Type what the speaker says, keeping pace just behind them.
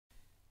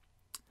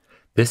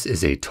This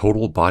is a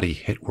total body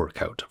HIIT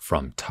workout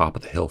from Top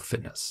of the Hill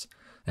Fitness,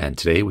 and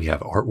today we have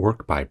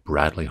artwork by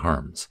Bradley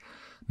Harms.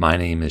 My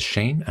name is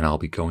Shane, and I'll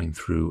be going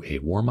through a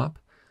warm-up,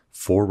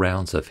 4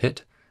 rounds of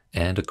HIIT,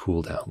 and a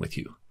cool down with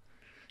you.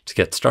 To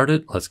get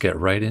started, let's get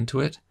right into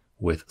it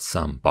with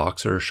some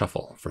boxer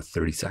shuffle for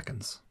 30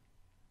 seconds.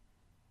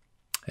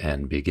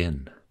 And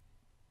begin.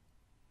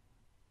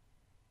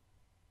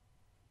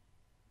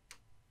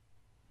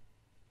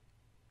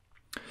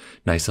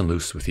 Nice and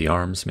loose with the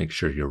arms. Make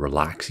sure you're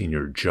relaxing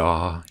your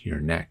jaw,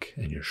 your neck,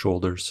 and your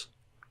shoulders.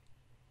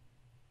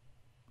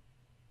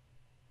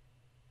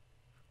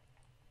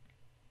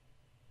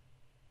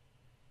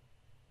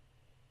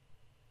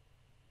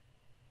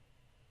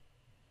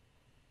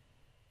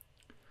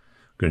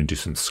 We're going to do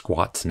some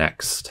squats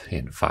next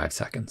in 5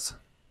 seconds.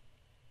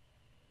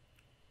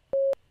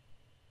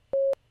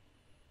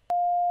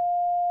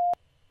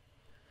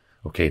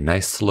 Okay,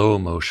 nice slow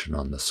motion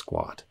on the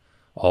squat.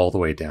 All the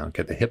way down.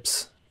 Get the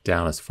hips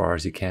down as far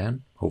as you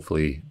can,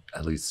 hopefully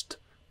at least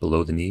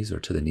below the knees or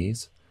to the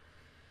knees.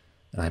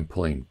 And I'm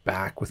pulling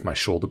back with my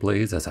shoulder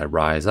blades as I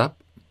rise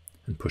up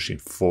and pushing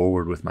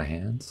forward with my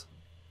hands.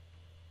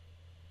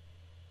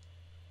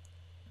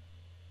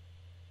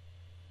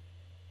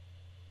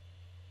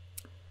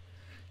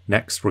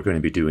 Next, we're going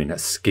to be doing a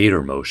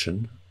skater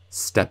motion,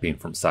 stepping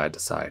from side to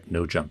side,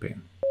 no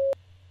jumping.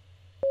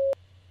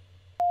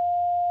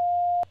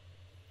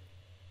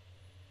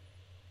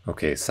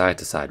 Okay, side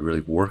to side,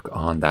 really work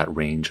on that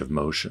range of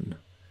motion.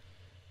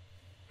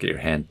 Get your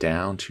hand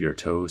down to your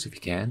toes if you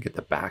can. Get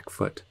the back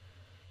foot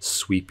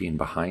sweeping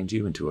behind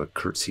you into a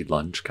curtsy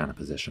lunge kind of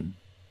position.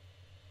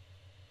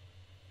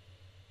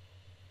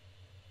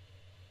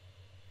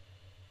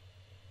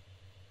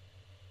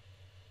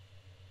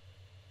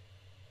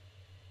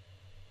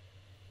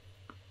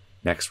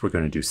 Next, we're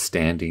going to do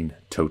standing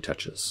toe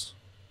touches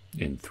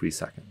in 3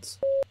 seconds.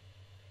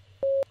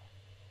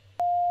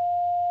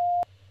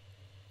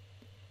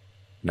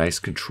 Nice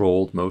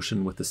controlled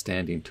motion with the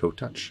standing toe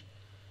touch.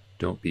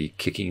 Don't be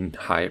kicking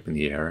high up in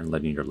the air and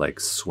letting your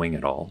legs swing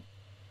at all.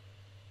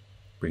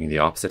 Bringing the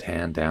opposite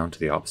hand down to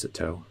the opposite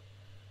toe.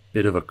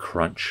 Bit of a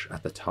crunch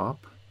at the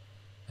top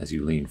as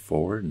you lean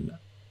forward and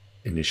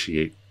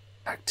initiate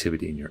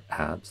activity in your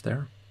abs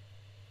there.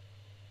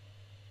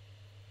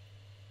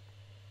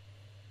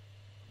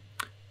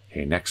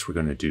 Okay, next we're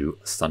going to do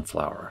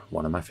sunflower,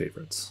 one of my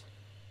favorites.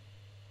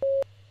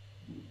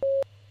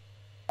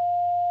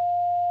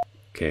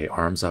 Okay,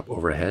 arms up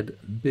overhead,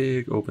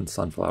 big open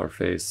sunflower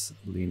face,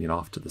 leaning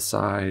off to the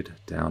side,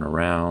 down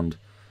around,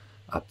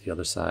 up the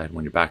other side.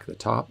 When you're back at the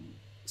top,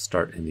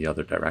 start in the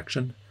other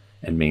direction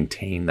and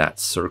maintain that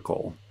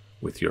circle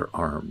with your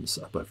arms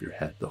above your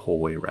head the whole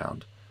way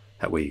around.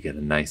 That way you get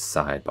a nice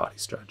side body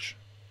stretch.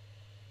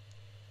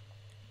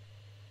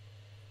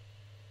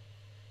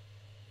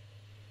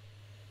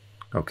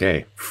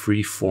 Okay,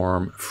 free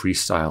form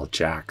freestyle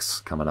jacks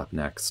coming up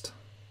next.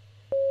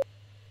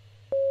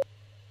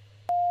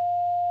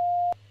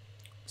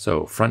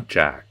 So front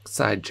jack,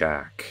 side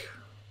jack,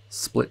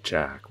 split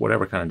jack,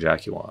 whatever kind of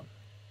jack you want.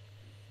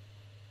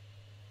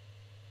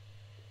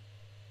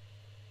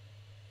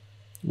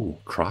 Ooh,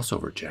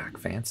 crossover jack,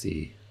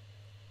 fancy.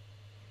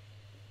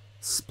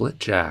 Split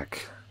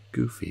jack,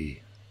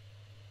 goofy.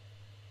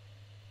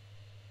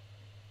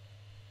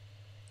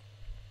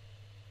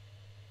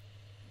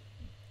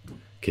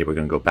 Okay, we're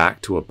going to go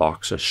back to a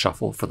boxer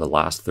shuffle for the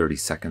last 30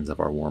 seconds of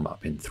our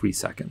warm-up in 3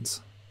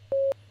 seconds.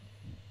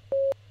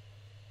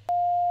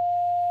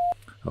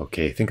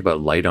 Okay, think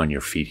about light on your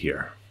feet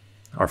here.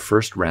 Our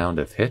first round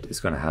of HIIT is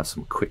going to have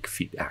some quick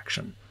feet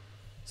action.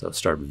 So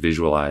start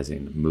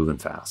visualizing, moving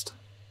fast.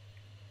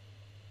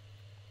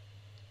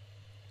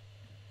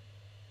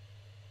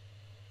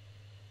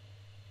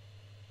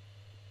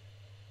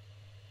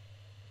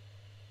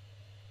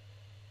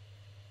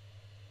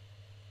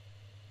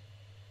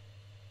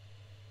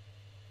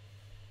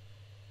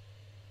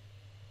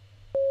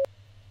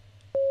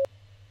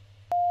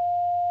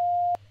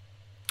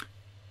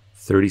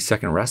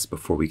 "30-second rest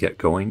before we get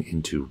going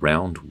into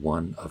round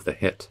 1 of the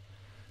HIIT.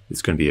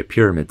 It's going to be a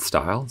pyramid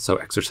style, so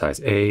exercise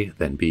A,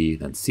 then B,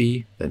 then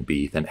C, then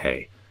B, then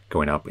A,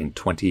 going up in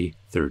 20,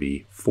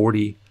 30,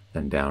 40,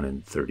 then down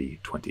in 30,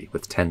 20,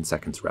 with 10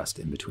 seconds rest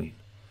in between.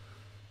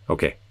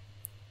 Okay,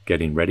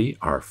 getting ready.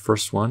 Our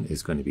first one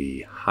is going to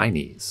be high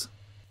knees.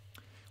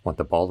 Want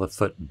the ball of the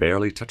foot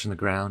barely touching the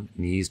ground,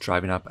 knees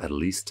driving up at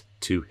least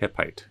to hip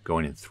height,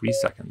 going in 3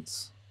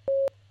 seconds.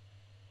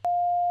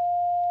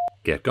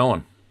 Get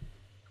going.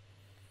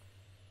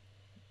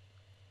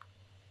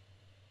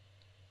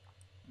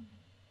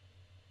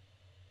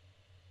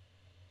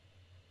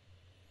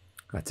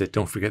 That's it.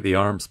 Don't forget the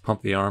arms.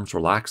 Pump the arms.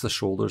 Relax the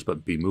shoulders,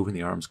 but be moving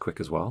the arms quick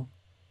as well.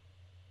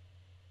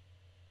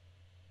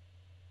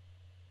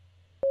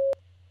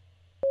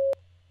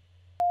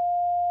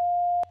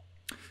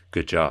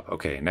 Good job.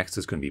 Okay, next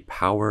is going to be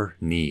power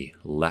knee,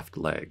 left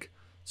leg.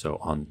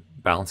 So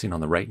balancing on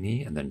the right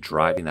knee and then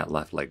driving that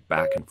left leg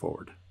back and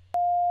forward.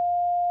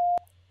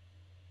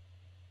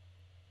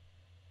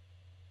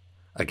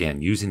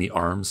 Again, using the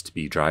arms to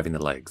be driving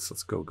the legs.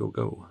 Let's go, go,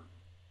 go.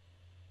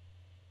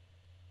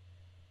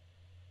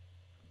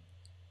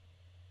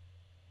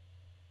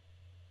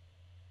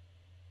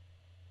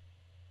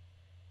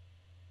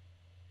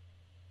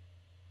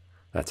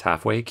 That's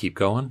halfway. Keep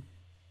going.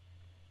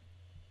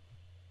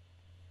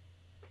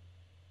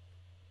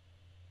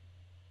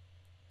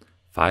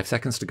 Five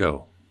seconds to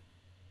go.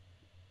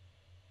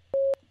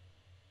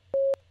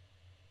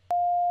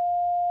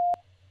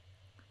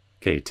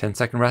 Okay,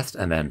 10-second rest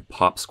and then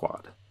pop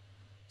squat.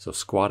 So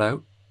squat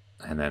out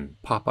and then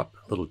pop up,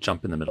 a little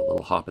jump in the middle, a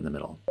little hop in the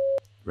middle.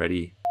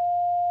 Ready,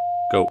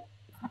 go.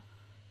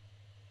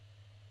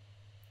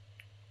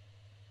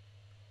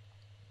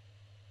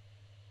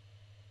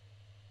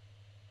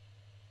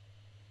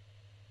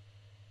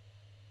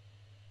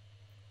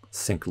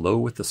 Sink low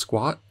with the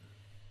squat.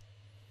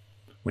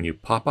 When you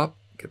pop up,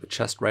 get the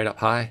chest right up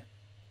high.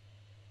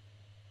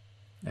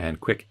 And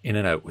quick in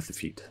and out with the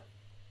feet.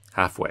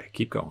 Halfway,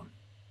 keep going.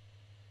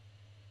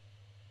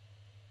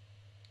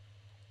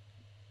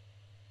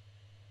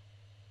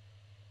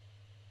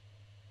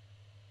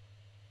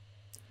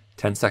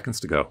 Ten seconds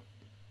to go.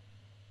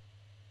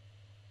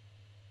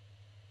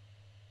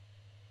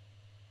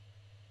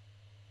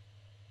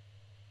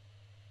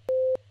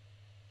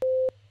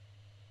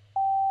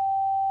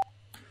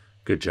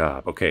 Good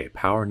job. Okay,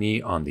 power knee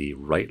on the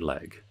right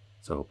leg.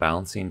 So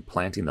balancing,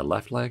 planting the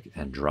left leg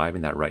and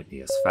driving that right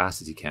knee as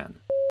fast as you can.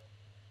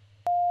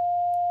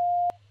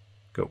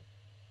 Go.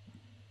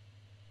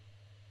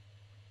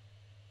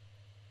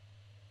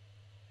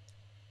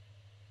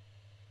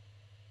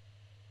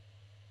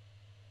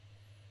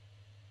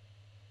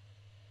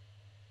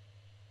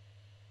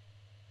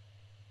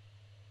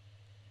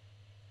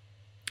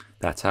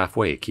 That's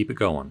halfway. Keep it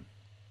going.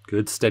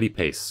 Good steady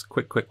pace.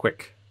 Quick, quick,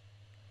 quick.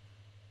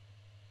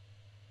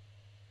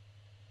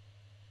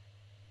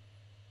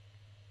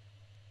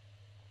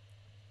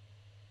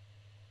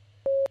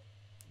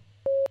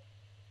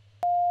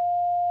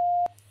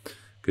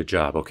 Good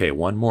job. Okay,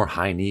 one more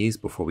high knees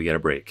before we get a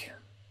break.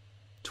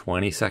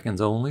 20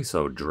 seconds only,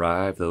 so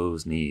drive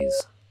those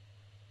knees.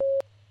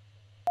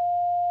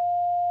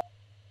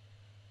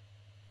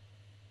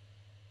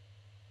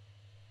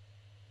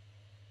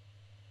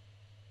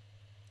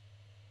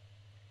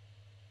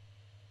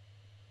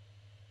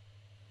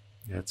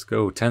 Let's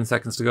go. 10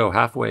 seconds to go.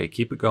 Halfway.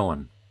 Keep it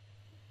going.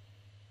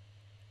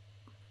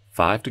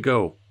 5 to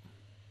go.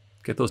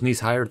 Get those knees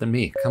higher than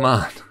me. Come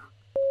on.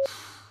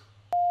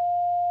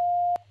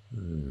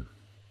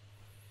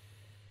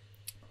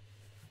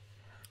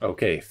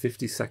 Okay,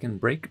 50-second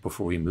break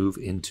before we move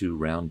into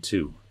round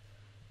 2.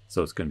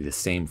 So it's going to be the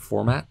same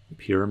format,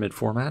 pyramid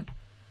format.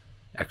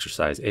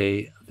 Exercise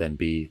A, then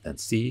B, then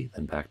C,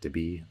 then back to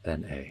B,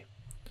 then A.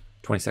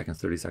 20 seconds,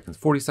 30 seconds,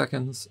 40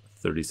 seconds,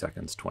 30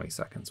 seconds, 20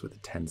 seconds with a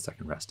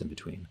 10-second rest in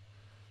between.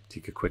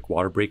 Take a quick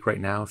water break right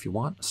now if you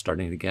want,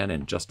 starting again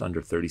in just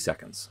under 30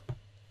 seconds.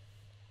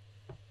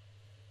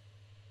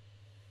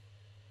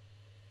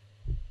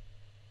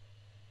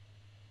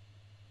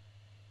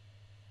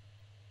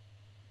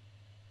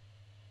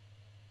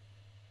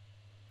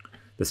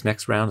 This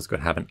next round is going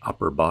to have an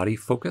upper body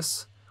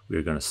focus.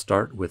 We're going to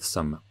start with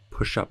some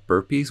push-up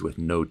burpees with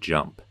no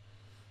jump.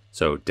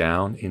 So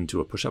down into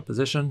a push-up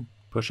position,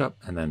 push up,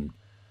 and then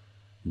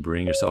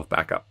bring yourself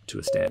back up to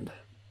a stand.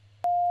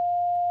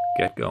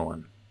 Get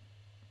going.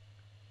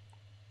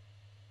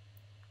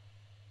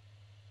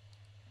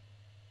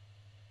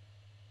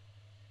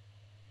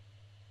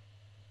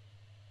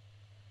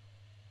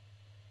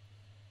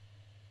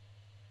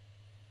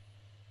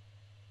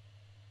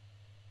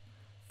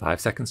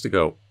 Five seconds to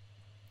go.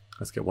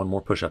 Let's get one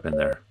more push-up in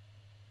there.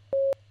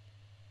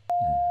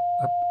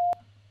 Up.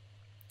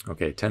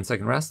 Okay,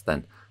 10-second rest,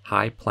 then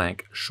high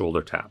plank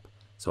shoulder tap.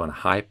 So in a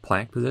high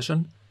plank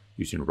position,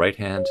 using right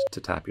hand to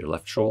tap your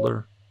left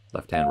shoulder,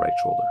 left hand, right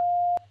shoulder.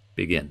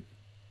 Begin.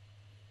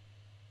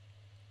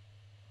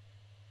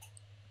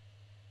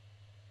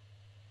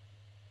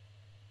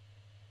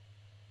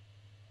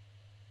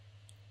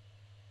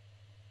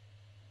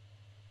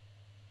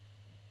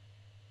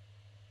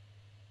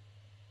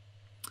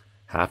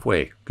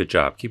 Halfway. Good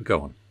job. Keep it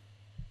going.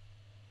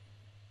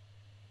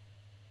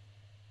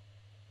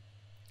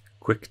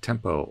 Quick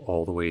tempo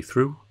all the way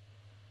through.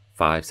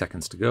 5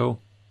 seconds to go.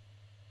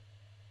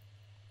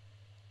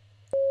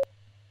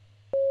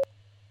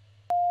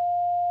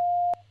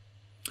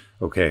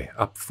 Okay,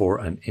 up for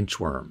an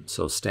inchworm.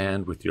 So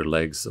stand with your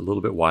legs a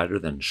little bit wider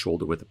than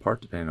shoulder width apart,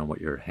 depending on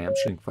what your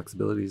hamstring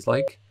flexibility is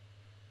like.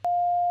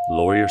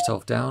 Lower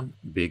yourself down.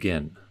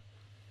 Begin.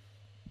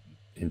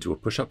 Into a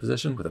push-up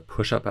position with a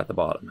push-up at the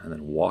bottom, and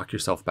then walk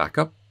yourself back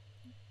up.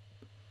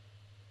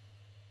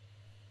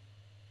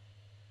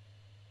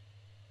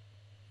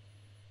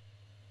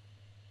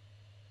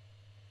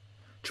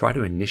 Try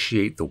to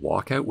initiate the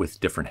walkout with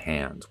different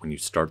hands when you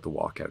start the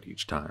walkout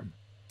each time.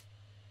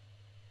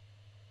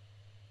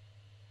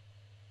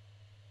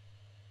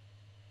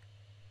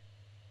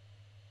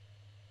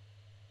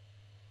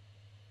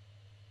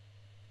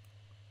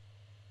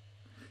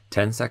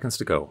 "10 seconds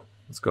to go."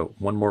 Let's go.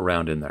 One more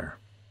round in there.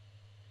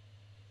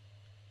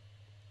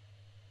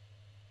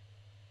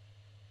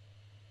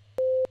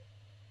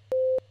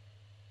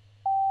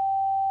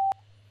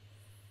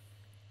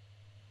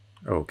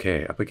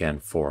 Okay, up again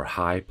for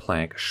high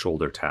plank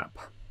shoulder tap.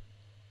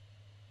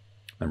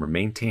 Remember,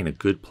 maintain a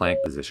good plank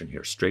position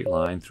here. Straight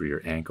line through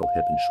your ankle,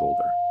 hip, and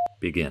shoulder.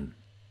 Begin.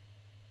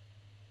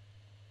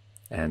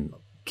 And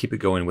keep it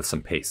going with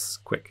some pace.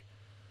 Quick.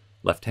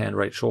 Left hand,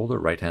 right shoulder,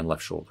 right hand,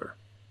 left shoulder.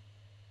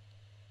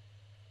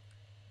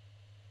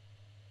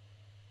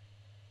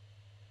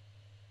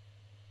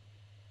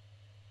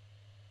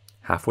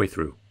 Halfway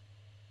through.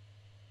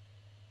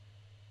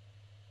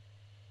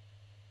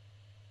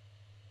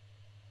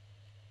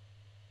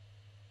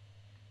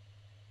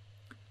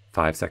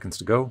 Five seconds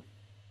to go.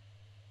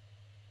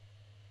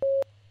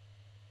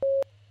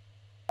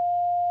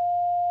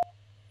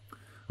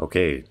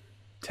 Okay,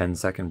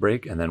 10-second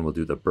break, and then we'll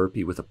do the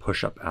burpee with a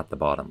push-up at the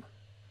bottom.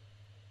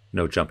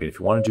 No jumping. If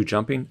you want to do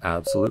jumping,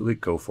 absolutely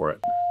go for it.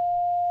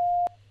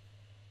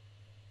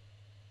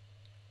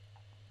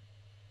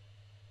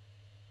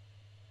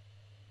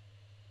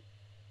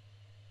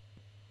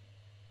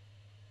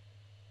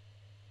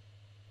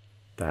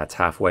 That's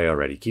halfway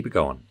already. Keep it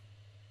going.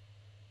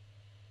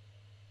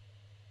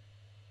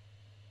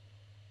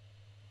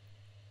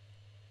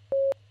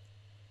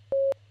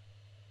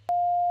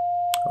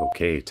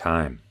 Okay,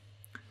 time.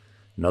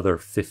 Another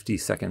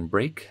 50-second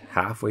break.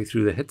 Halfway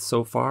through the hits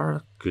so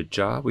far. Good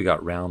job. We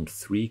got round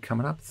 3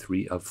 coming up.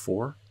 3 of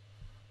 4.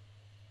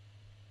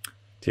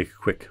 Take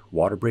a quick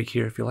water break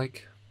here if you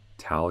like.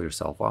 Towel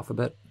yourself off a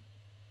bit.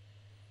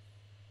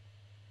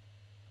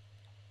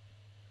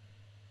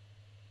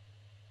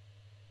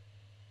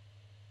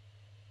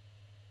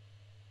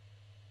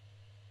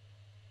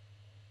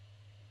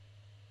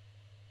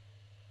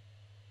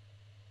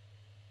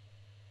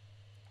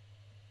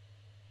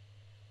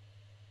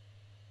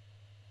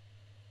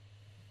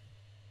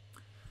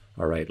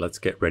 All right, let's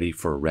get ready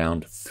for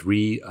round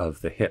 3 of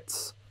the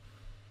hits.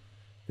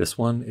 This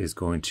one is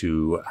going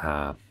to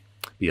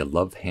be a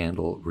love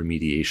handle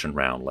remediation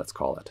round, let's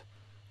call it.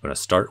 I'm going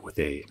to start with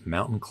a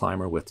mountain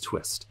climber with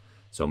twist.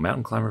 So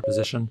mountain climber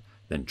position,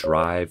 then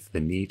drive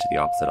the knee to the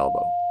opposite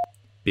elbow.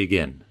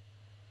 Begin.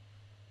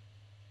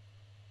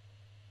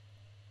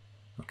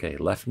 Okay,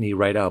 left knee,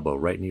 right elbow,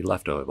 right knee,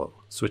 left elbow.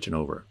 Switching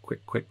over.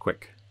 Quick, quick,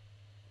 quick.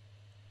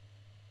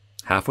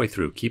 Halfway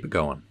through, keep it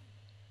going.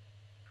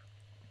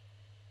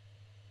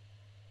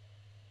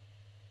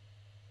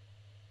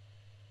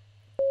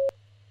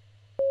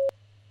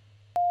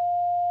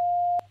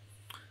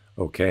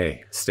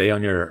 Okay, stay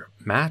on your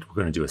mat. We're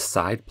going to do a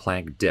side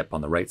plank dip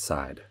on the right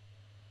side.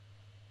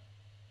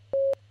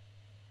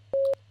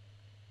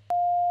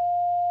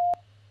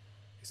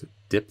 So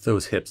dip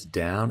those hips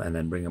down and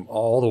then bring them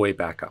all the way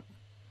back up.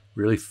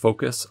 Really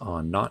focus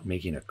on not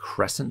making a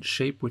crescent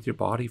shape with your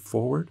body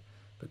forward,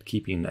 but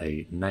keeping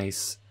a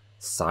nice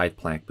side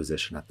plank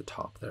position at the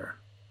top there.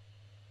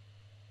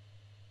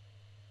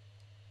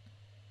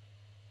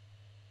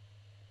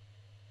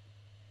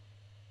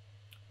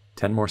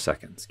 Ten more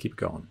seconds. Keep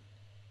going.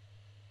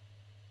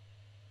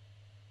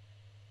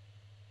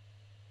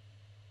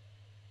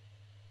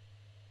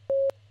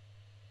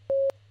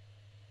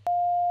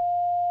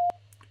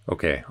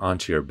 Okay,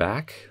 onto your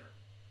back,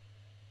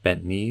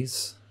 bent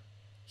knees,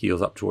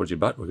 heels up towards your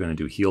butt. We're going to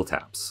do heel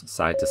taps,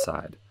 side to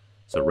side.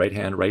 So right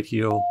hand, right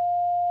heel,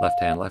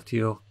 left hand, left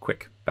heel,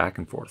 quick, back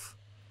and forth.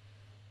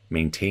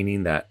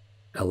 Maintaining that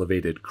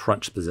elevated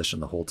crunch position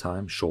the whole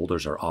time.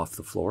 Shoulders are off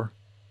the floor.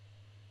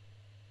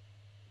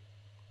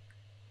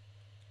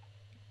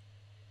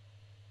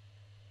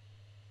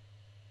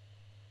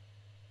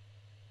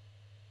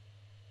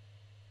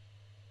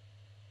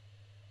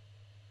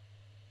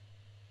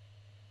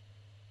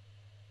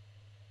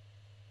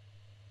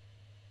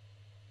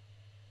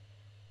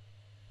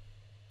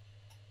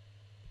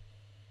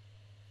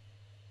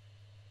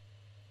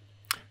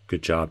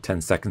 Good job.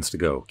 10 seconds to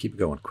go. Keep it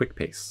going. Quick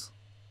pace.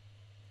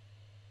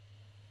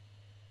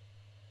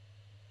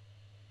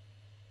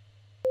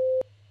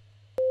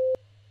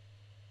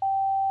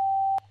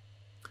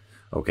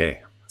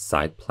 Okay,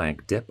 side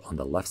plank dip on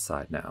the left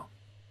side now.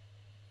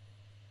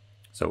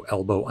 So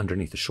elbow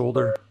underneath the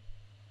shoulder.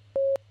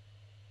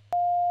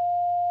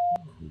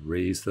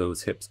 Raise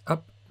those hips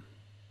up.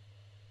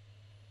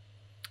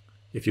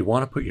 If you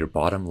want to put your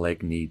bottom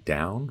leg knee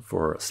down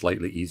for a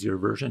slightly easier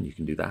version, you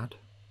can do that.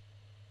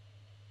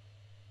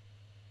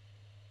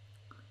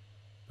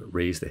 But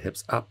raise the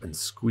hips up and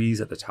squeeze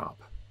at the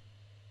top.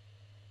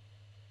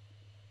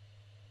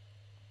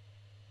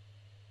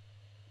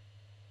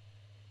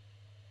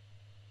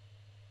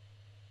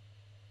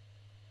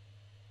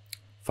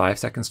 Five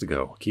seconds to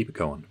go. Keep it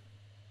going.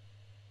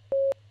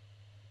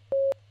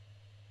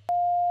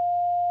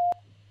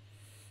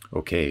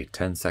 Okay,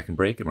 10-second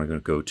break, and we're going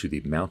to go to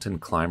the mountain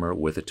climber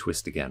with a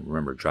twist again.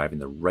 Remember, driving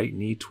the right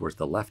knee towards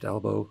the left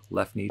elbow,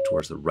 left knee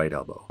towards the right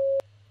elbow.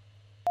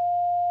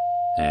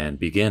 And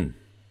begin.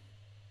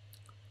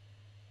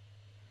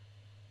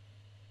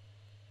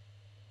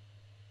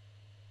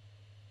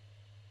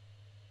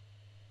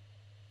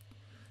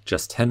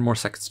 Just 10 more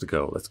seconds to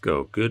go. Let's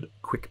go. Good,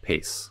 quick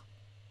pace.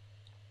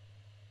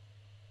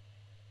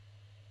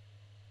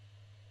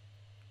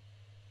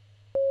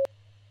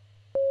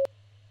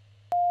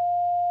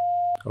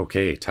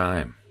 Okay,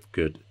 time.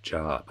 Good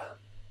job.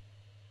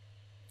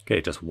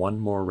 Okay, just one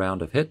more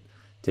round of HIIT.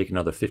 Take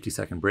another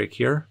 50-second break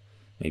here.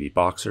 Maybe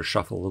box or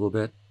shuffle a little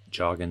bit.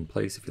 Jog in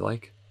place if you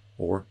like.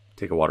 Or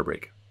take a water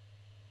break.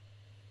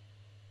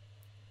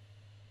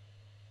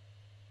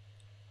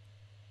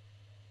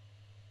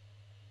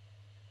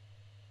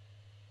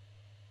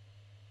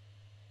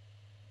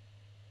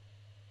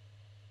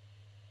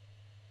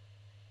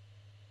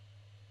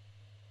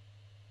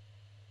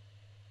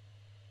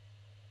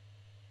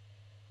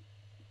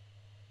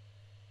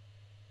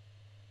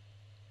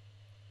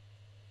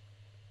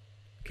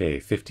 Okay,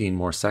 15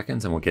 more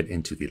seconds and we'll get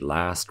into the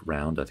last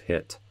round of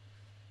HIIT.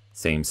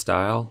 Same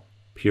style,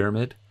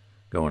 pyramid,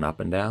 going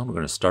up and down. We're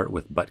going to start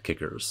with butt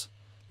kickers.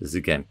 This is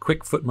again,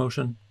 quick foot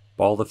motion,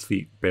 ball the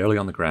feet barely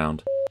on the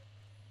ground.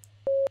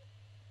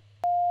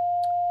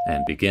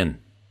 And begin.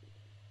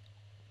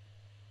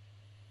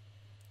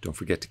 Don't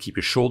forget to keep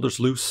your shoulders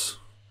loose.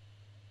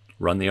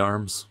 Run the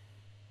arms.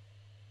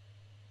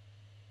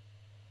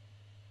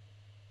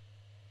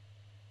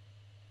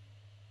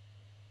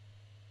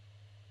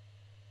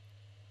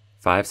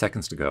 Five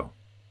seconds to go.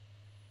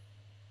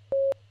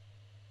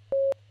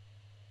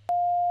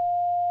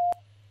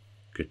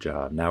 Good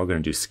job. Now we're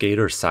going to do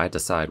skater side to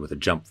side with a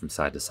jump from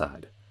side to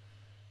side.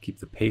 Keep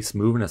the pace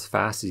moving as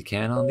fast as you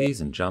can on these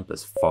and jump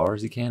as far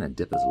as you can and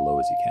dip as low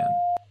as you can.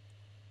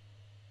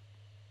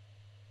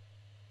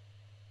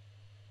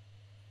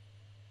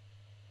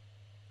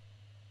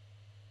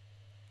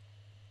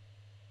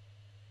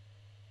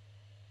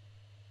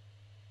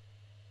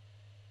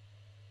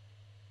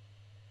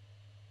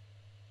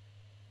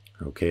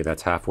 Okay,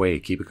 that's halfway.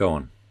 Keep it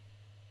going.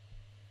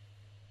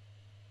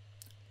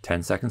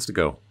 10 seconds to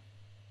go.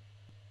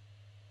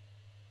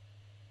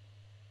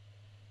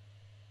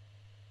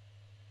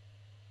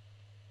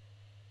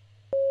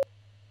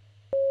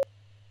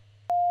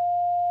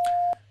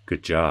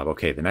 Good job.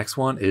 Okay, the next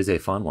one is a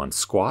fun one.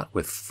 Squat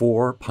with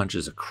 4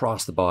 punches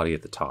across the body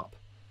at the top.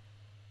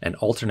 And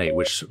alternate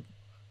which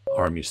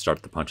arm you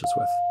start the punches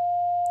with.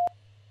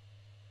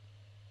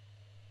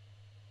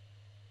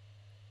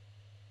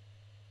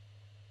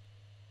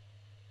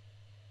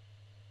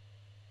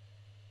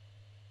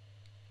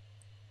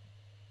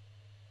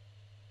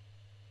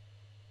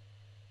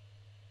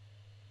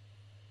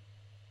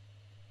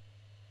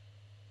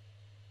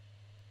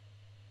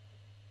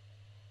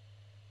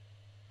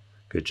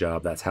 Good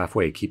job. That's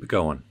halfway. Keep it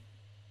going.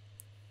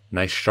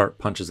 Nice sharp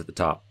punches at the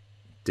top.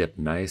 Dip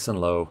nice and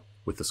low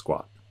with the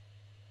squat.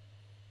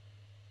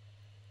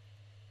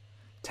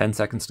 10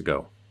 seconds to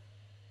go.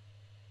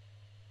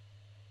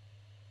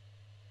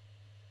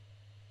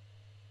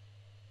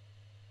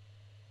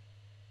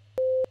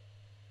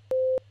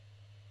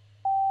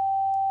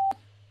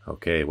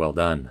 Okay, well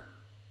done.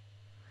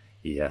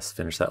 Yes,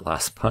 finish that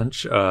last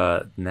punch.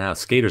 Now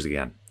skaters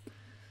again.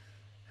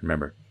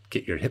 Remember,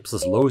 get your hips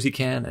as low as you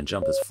can and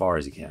jump as far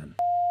as you can.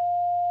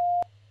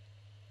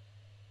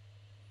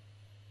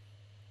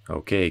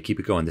 Okay, keep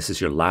it going. This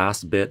is your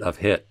last bit of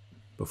HIIT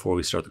before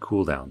we start the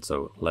cool down,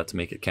 so let's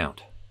make it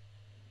count.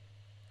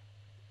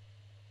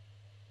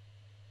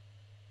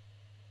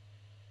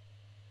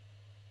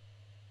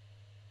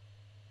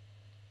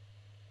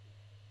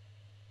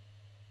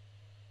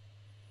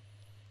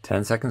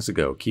 Ten seconds to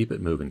go. Keep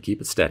it moving.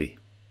 Keep it steady.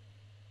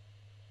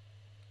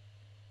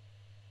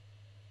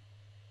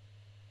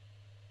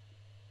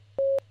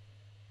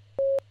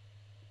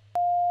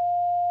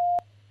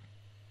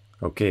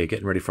 Okay,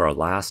 getting ready for our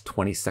last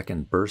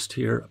 20-second burst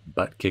here.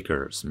 Butt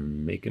kickers,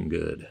 making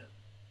good.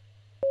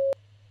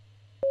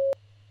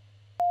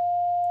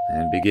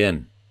 And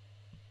begin.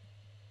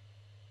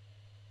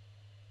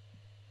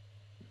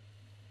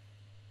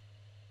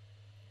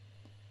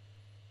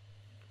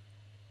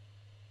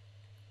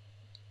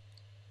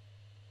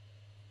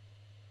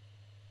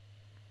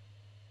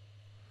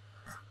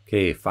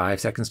 Okay, 5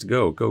 seconds to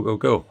go. Go, go,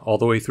 go. All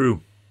the way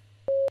through.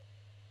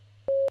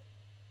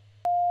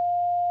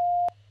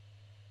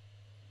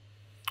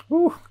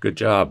 Whew, good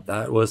job.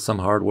 That was some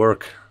hard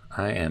work.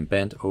 I am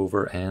bent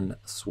over and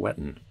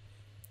sweating.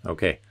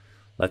 Okay,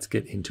 let's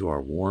get into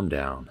our warm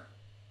down.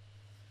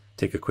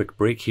 Take a quick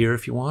break here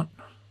if you want.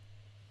 You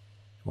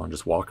want to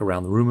just walk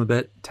around the room a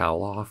bit,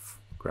 towel off,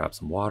 grab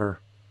some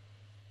water.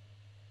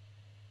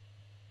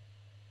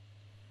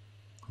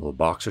 A little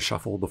boxer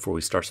shuffle before we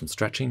start some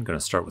stretching. Going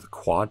to start with a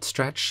quad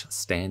stretch,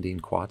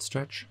 standing quad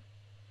stretch.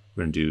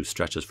 We're going to do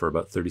stretches for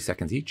about 30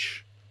 seconds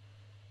each.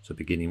 So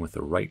beginning with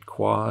the right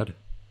quad.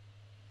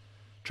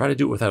 Try to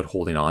do it without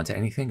holding on to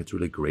anything. It's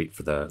really great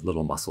for the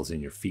little muscles in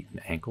your feet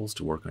and ankles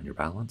to work on your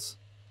balance.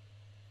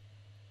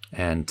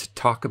 And to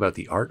talk about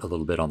the art a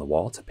little bit on the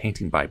wall, it's a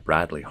painting by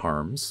Bradley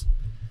Harms.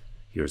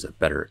 Here's a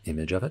better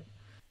image of it.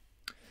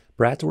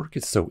 Brad's work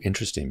is so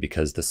interesting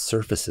because the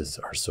surfaces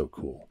are so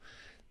cool.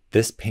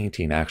 This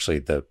painting, actually,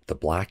 the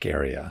black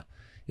area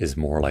is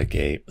more like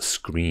a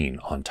screen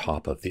on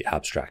top of the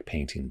abstract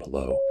painting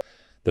below.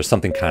 There's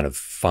something kind of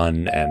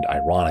fun and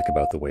ironic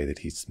about the way that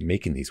he's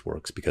making these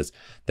works because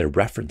they're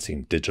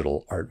referencing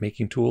digital art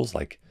making tools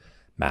like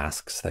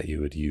masks that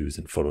you would use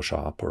in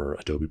Photoshop or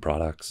Adobe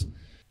products.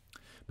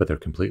 but they're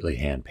completely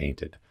hand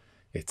painted.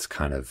 It's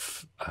kind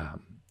of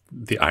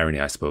the irony,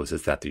 I suppose,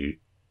 is that the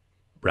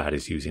Brad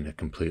is using a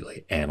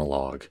completely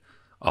analog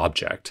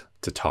object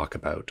to talk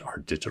about our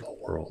digital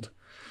world.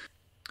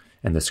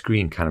 And the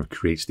screen kind of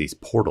creates these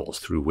portals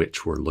through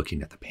which we're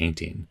looking at the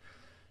painting,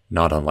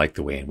 not unlike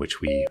the way in which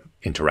we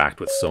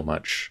interact with so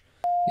much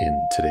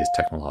in today's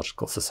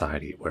technological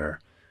society, where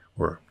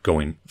we're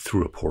going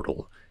through a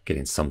portal,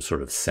 getting some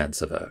sort of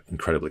sense of an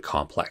incredibly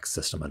complex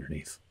system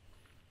underneath.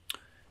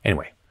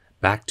 Anyway,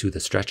 back to the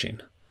stretching.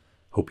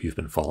 Hope you've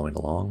been following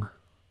along.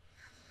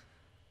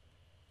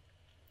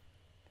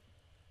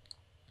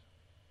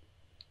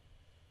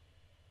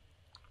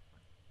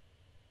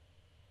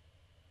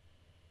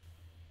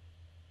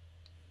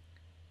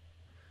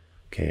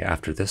 Okay,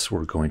 after this,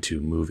 we're going to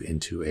move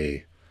into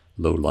a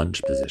low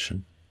lunge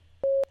position.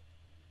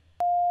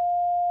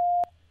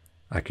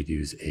 I could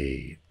use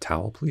a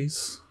towel,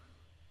 please.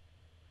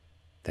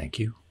 Thank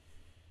you.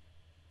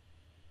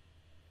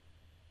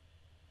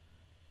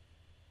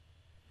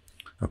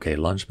 Okay,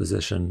 lunge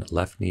position,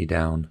 left knee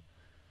down,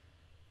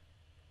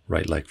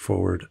 right leg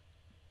forward.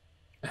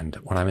 And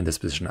when I'm in this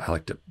position, I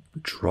like to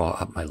draw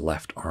up my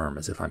left arm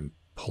as if I'm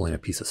pulling a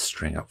piece of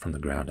string up from the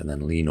ground, and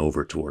then lean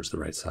over towards the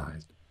right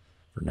side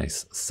for a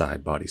nice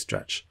side body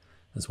stretch,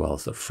 as well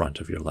as the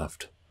front of your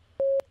left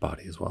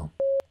body as well.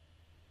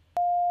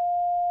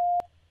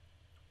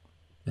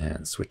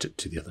 And switch it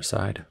to the other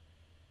side.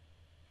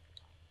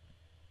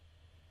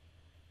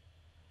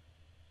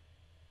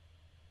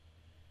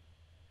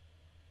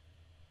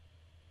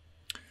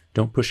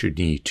 Don't push your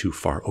knee too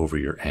far over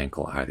your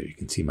ankle either. You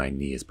can see my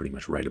knee is pretty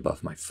much right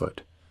above my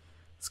foot.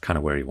 It's kind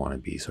of where you want to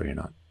be, so you're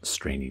not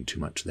straining too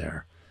much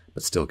there,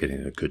 but still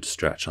getting a good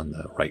stretch on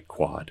the right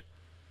quad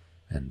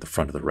and the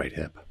front of the right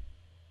hip.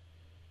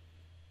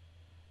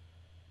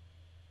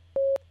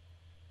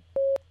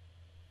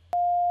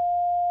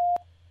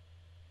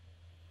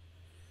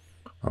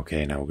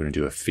 Okay, now we're going to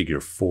do a figure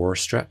 4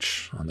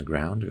 stretch on the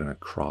ground. I'm going to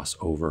cross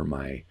over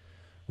my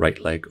right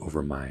leg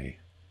over my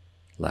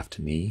left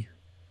knee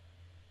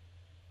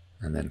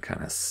and then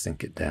kind of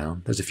sink it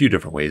down. There's a few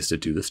different ways to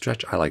do the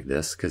stretch. I like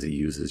this because it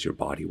uses your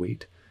body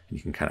weight, and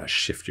you can kind of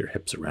shift your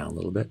hips around a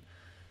little bit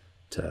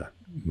to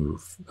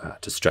move,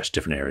 to stretch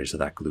different areas of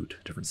that glute,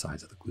 different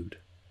sides of the glute.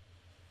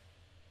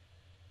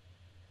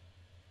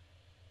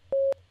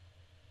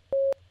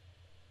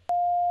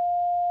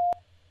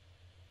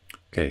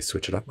 Okay,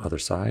 switch it up, other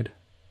side.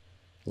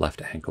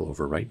 Left ankle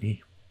over right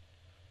knee.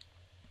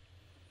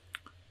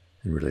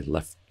 And really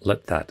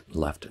let that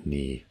left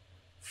knee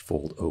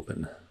fold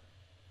open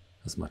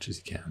as much as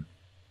you can.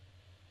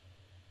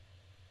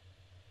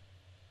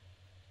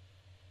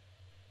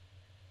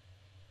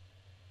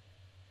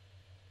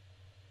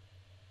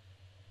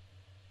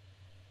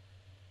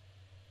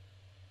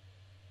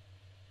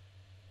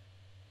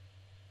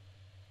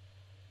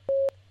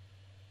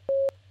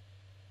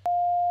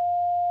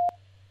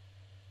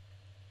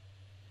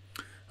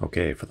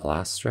 Okay, for the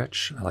last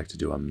stretch, I like to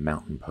do a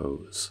mountain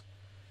pose.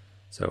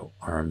 So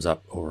arms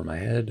up over my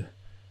head,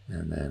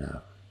 and then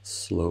a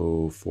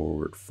slow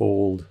forward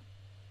fold.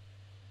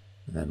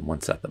 And then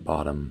once at the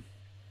bottom,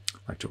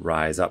 I like to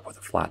rise up with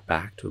a flat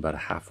back to about a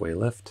halfway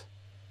lift.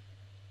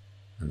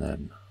 And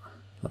then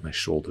let my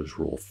shoulders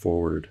roll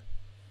forward.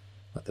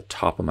 Let the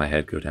top of my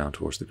head go down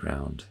towards the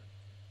ground.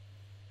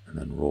 And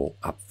then roll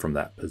up from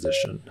that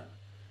position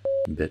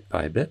bit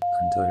by bit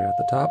until you're at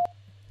the top.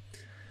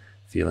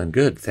 Feeling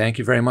good. Thank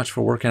you very much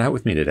for working out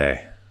with me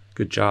today.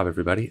 Good job,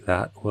 everybody.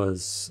 That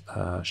was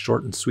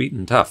short and sweet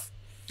and tough.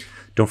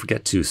 Don't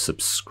forget to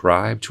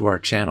subscribe to our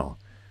channel.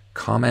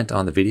 Comment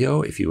on the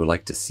video if you would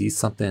like to see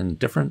something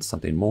different,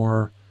 something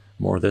more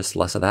of this,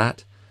 less of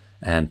that.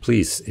 And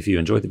please, if you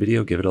enjoyed the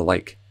video, give it a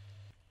like.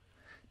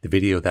 The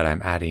video that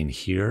I'm adding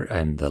here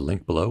and the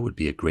link below would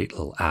be a great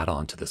little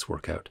add-on to this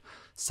workout.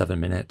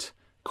 7-minute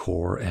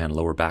core and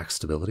lower back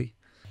stability.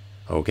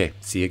 Okay,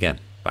 see you again.